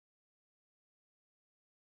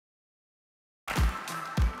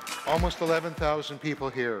Almost 11,000 people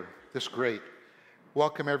here. This is great.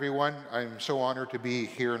 Welcome, everyone. I'm so honored to be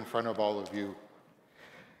here in front of all of you.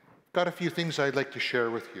 Got a few things I'd like to share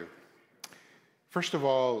with you. First of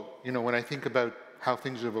all, when I think about how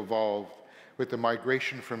things have evolved with the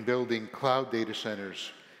migration from building cloud data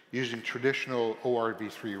centers using traditional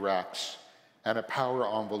ORV3 racks and a power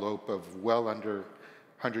envelope of well under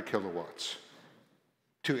 100 kilowatts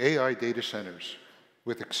to AI data centers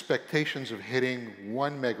with expectations of hitting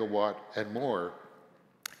 1 megawatt and more,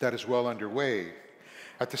 that is well underway.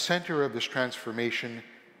 At the center of this transformation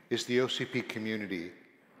is the OCP community,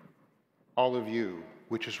 all of you,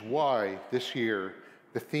 which is why this year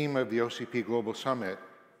the theme of the OCP Global Summit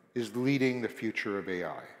is leading the future of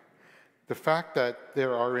AI. The fact that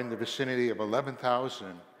there are in the vicinity of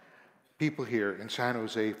 11,000 people here in San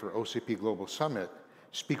Jose for OCP Global Summit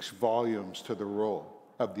speaks volumes to the role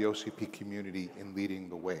of the OCP community in leading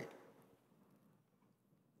the way.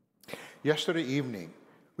 Yesterday evening,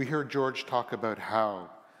 we heard George talk about how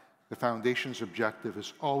the Foundation's objective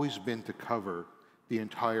has always been to cover the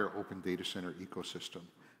entire open data center ecosystem,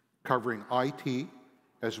 covering IT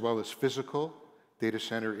as well as physical data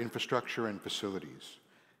center infrastructure and facilities,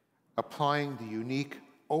 applying the unique,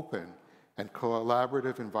 open, and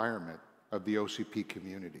collaborative environment of the OCP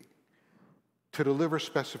community to deliver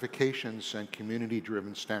specifications and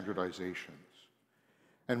community-driven standardizations,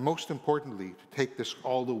 and most importantly, to take this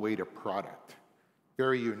all the way to product,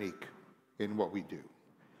 very unique in what we do.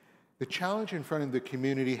 The challenge in front of the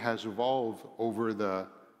community has evolved over the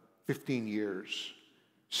 15 years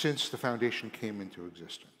since the Foundation came into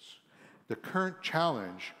existence. The current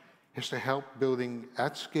challenge is to help building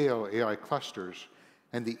at scale AI clusters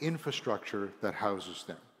and the infrastructure that houses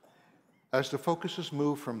them. As the focus has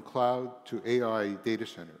moved from cloud to AI data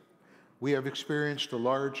center, we have experienced a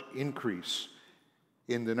large increase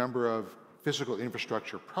in the number of physical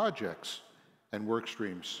infrastructure projects and work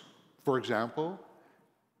streams. For example,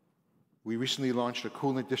 we recently launched a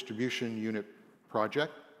coolant distribution unit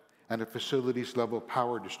project and a facilities level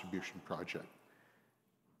power distribution project,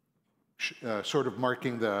 sort of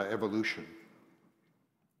marking the evolution.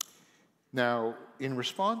 Now, in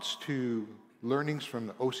response to learnings from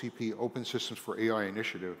the OCP Open Systems for AI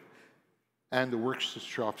initiative and the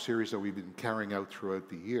workshop series that we've been carrying out throughout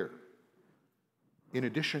the year, in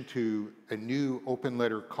addition to a new open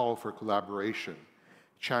letter call for collaboration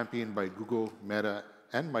championed by Google, Meta,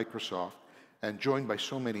 and Microsoft, and joined by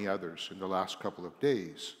so many others in the last couple of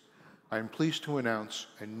days, I am pleased to announce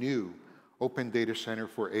a new Open Data Center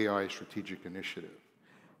for AI strategic initiative.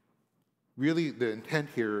 Really, the intent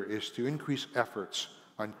here is to increase efforts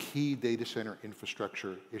on key data center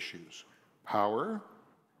infrastructure issues: power,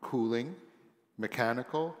 cooling,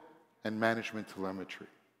 mechanical, and management telemetry.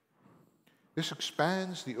 This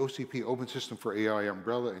expands the OCP Open System for AI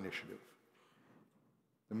umbrella initiative.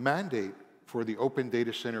 The mandate for the Open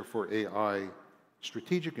Data Center for AI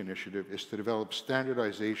strategic initiative is to develop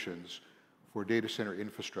standardizations for data center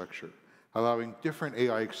infrastructure, allowing different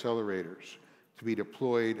AI accelerators to be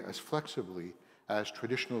deployed as flexibly as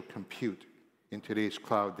traditional compute in today's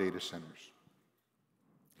cloud data centers.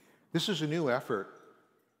 This is a new effort.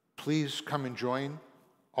 Please come and join.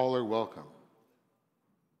 All are welcome.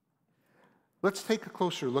 Let's take a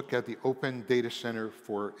closer look at the Open Data Center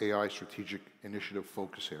for AI strategic initiative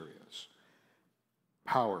focus areas.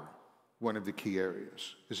 Power, one of the key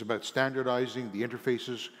areas, is about standardizing the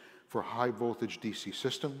interfaces for high voltage DC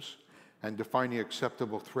systems and defining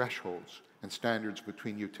acceptable thresholds and standards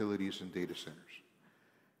between utilities and data centers.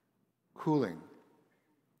 Cooling.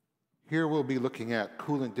 Here we'll be looking at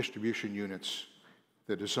coolant distribution units,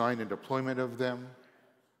 the design and deployment of them,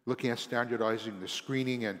 looking at standardizing the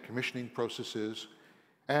screening and commissioning processes,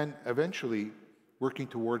 and eventually working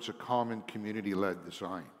towards a common community-led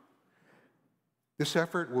design. This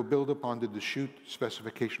effort will build upon the Deschutes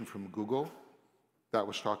specification from Google that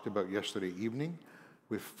was talked about yesterday evening,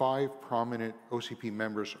 with 5 prominent OCP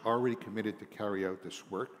members already committed to carry out this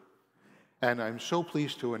work. And I'm so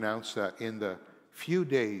pleased to announce that in the few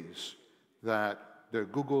days that the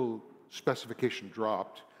Google specification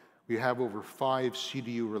dropped, we have over 5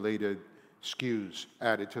 CDU-related SKUs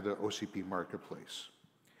added to the OCP marketplace.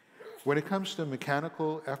 When it comes to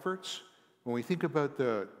mechanical efforts, when we think about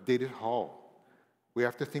the data hall, we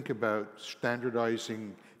have to think about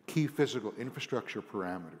standardizing key physical infrastructure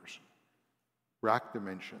parameters, rack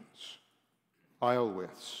dimensions, aisle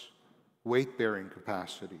widths, weight-bearing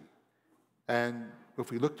capacity. And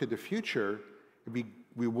if we look to the future,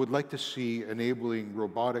 we would like to see enabling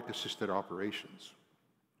robotic-assisted operations.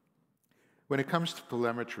 When it comes to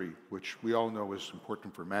telemetry, which we all know is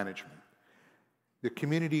important for management, the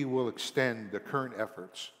community will extend the current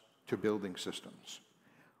efforts to building systems,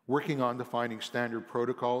 working on defining standard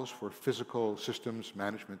protocols for physical systems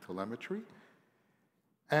management telemetry,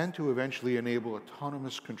 and to eventually enable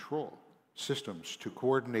autonomous control systems to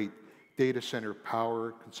coordinate data center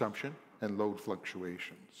power consumption and load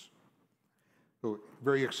fluctuations. So,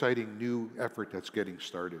 very exciting new effort that's getting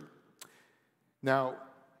started. Now,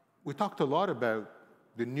 we talked a lot about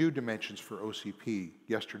the new dimensions for OCP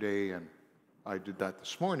yesterday, and I did that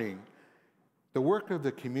this morning. The work of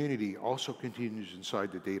the community also continues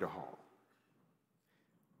inside the data hall.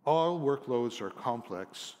 All workloads are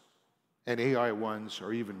complex, and AI ones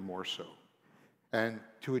are even more so. And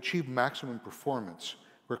to achieve maximum performance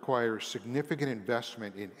requires significant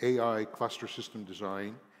investment in AI cluster system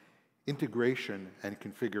design, integration and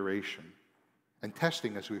configuration, and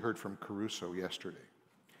testing, as we heard from Caruso yesterday.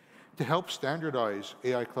 To help standardize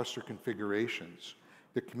AI cluster configurations,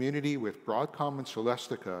 the community with Broadcom and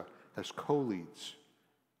Celestica as co-leads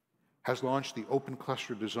has launched the Open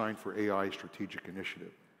Cluster Design for AI Strategic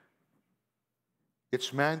Initiative.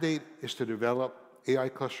 Its mandate is to develop AI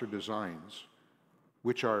cluster designs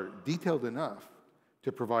which are detailed enough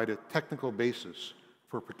to provide a technical basis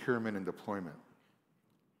for procurement and deployment.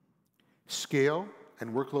 Scale and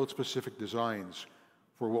workload-specific designs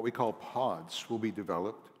for what we call pods will be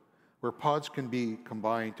developed, where pods can be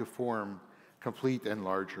combined to form complete and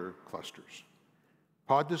larger clusters.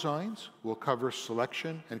 Pod designs will cover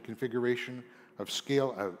selection and configuration of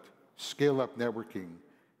scale-out, scale-up networking,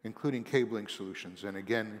 including cabling solutions. And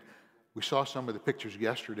again, we saw some of the pictures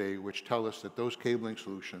yesterday which tell us that those cabling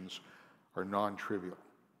solutions are non-trivial.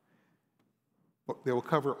 They will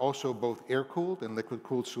cover also both air-cooled and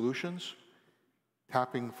liquid-cooled solutions,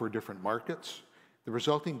 tapping for different markets. The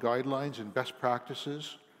resulting guidelines and best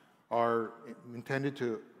practices are intended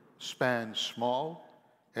to span small,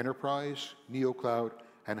 enterprise, neocloud,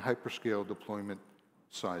 and hyperscale deployment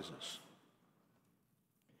sizes.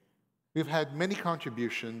 We've had many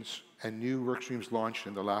contributions and new work streams launched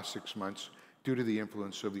in the last 6 months due to the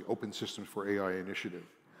influence of the Open Systems for AI initiative.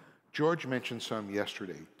 George mentioned some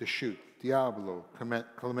yesterday: Deschutes, Diablo,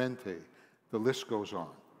 Clemente, the list goes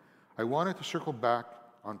on. I wanted to circle back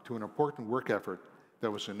onto an important work effort that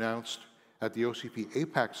was announced at the OCP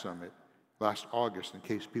APAC Summit last August, in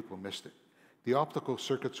case people missed it. The optical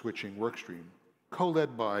circuit switching workstream,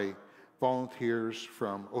 co-led by volunteers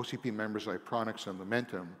from OCP members Ipronix and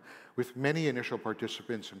Lumentum, with many initial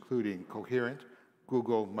participants including Coherent,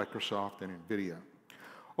 Google, Microsoft, and NVIDIA.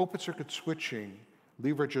 Open circuit switching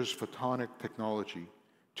leverages photonic technology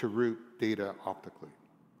to route data optically.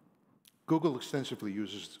 Google extensively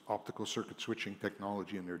uses optical circuit switching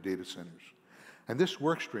technology in their data centers. And this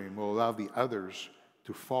workstream will allow the others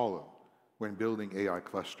to follow when building AI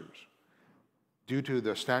clusters. Due to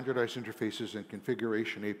the standardized interfaces and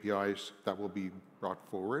configuration APIs that will be brought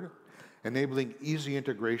forward, enabling easy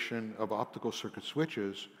integration of optical circuit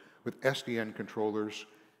switches with SDN controllers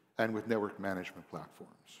and with network management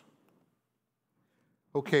platforms.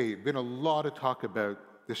 Okay, been a lot of talk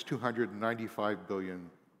about this $295 billion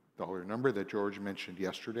number that George mentioned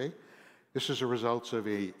yesterday. This is a result of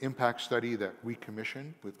an impact study that we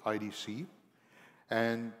commissioned with IDC,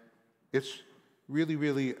 and it's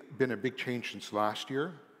really been a big change since last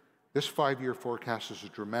year. This 5-year forecast is a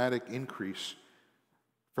dramatic increase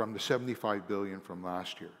from the $75 billion from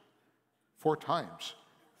last year. 4 times.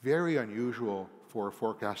 Very unusual for a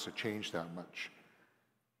forecast to change that much.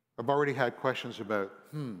 I've already had questions about,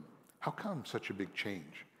 how come such a big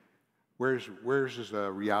change? Where's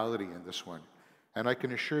the reality in this one? And I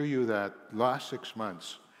can assure you that last 6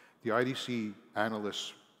 months, the IDC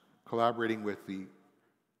analysts collaborating with the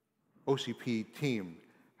OCP team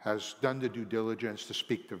has done the due diligence to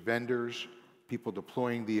speak to vendors, people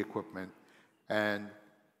deploying the equipment, and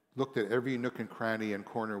looked at every nook and cranny and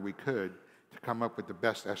corner we could to come up with the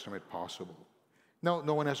best estimate possible. No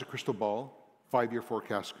one has a crystal ball. 5-year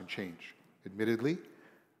forecasts can change, admittedly,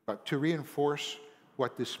 but to reinforce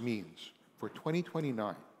what this means, for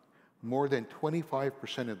 2029, more than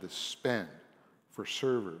 25% of the spend for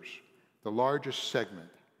servers, the largest segment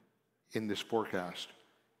in this forecast,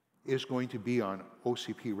 is going to be on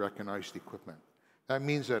OCP-recognized equipment. That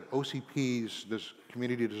means that OCP's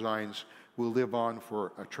community designs will live on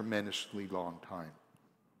for a tremendously long time.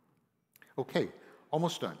 Okay,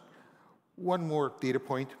 almost done. One more data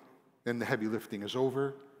point, then the heavy lifting is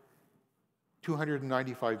over.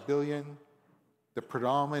 $295 billion, the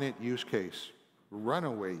predominant use case,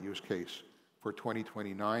 runaway use case for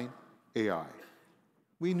 2029, AI.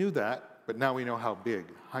 We knew that, but now we know how big,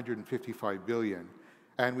 $155 billion.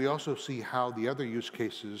 And we also see how the other use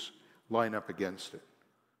cases line up against it.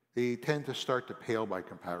 They tend to start to pale by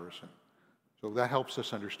comparison. So that helps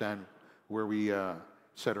us understand where we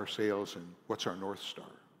set our sails and what's our North Star,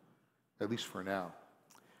 at least for now.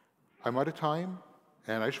 I'm out of time,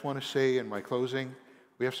 and I just want to say in my closing,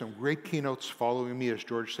 we have some great keynotes following me, as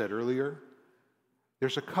George said earlier.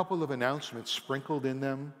 There's a couple of announcements sprinkled in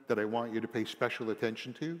them that I want you to pay special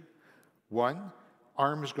attention to. One,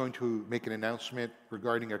 ARM is going to make an announcement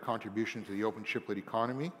regarding a contribution to the open chiplet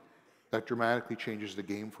economy that dramatically changes the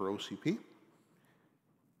game for OCP.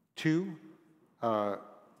 Two,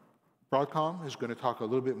 Broadcom is going to talk a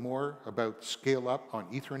little bit more about scale up on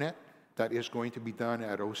Ethernet that is going to be done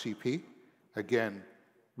at OCP. Again,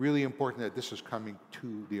 really important that this is coming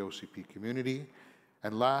to the OCP community.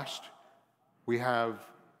 And last, we have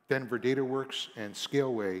Denver DataWorks and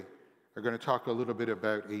Scaleway are going to talk a little bit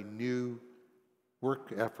about a new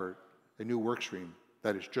work effort, a new work stream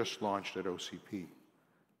that is just launched at OCP.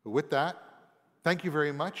 But with that, thank you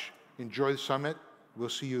very much. Enjoy the summit. We'll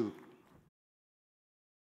see you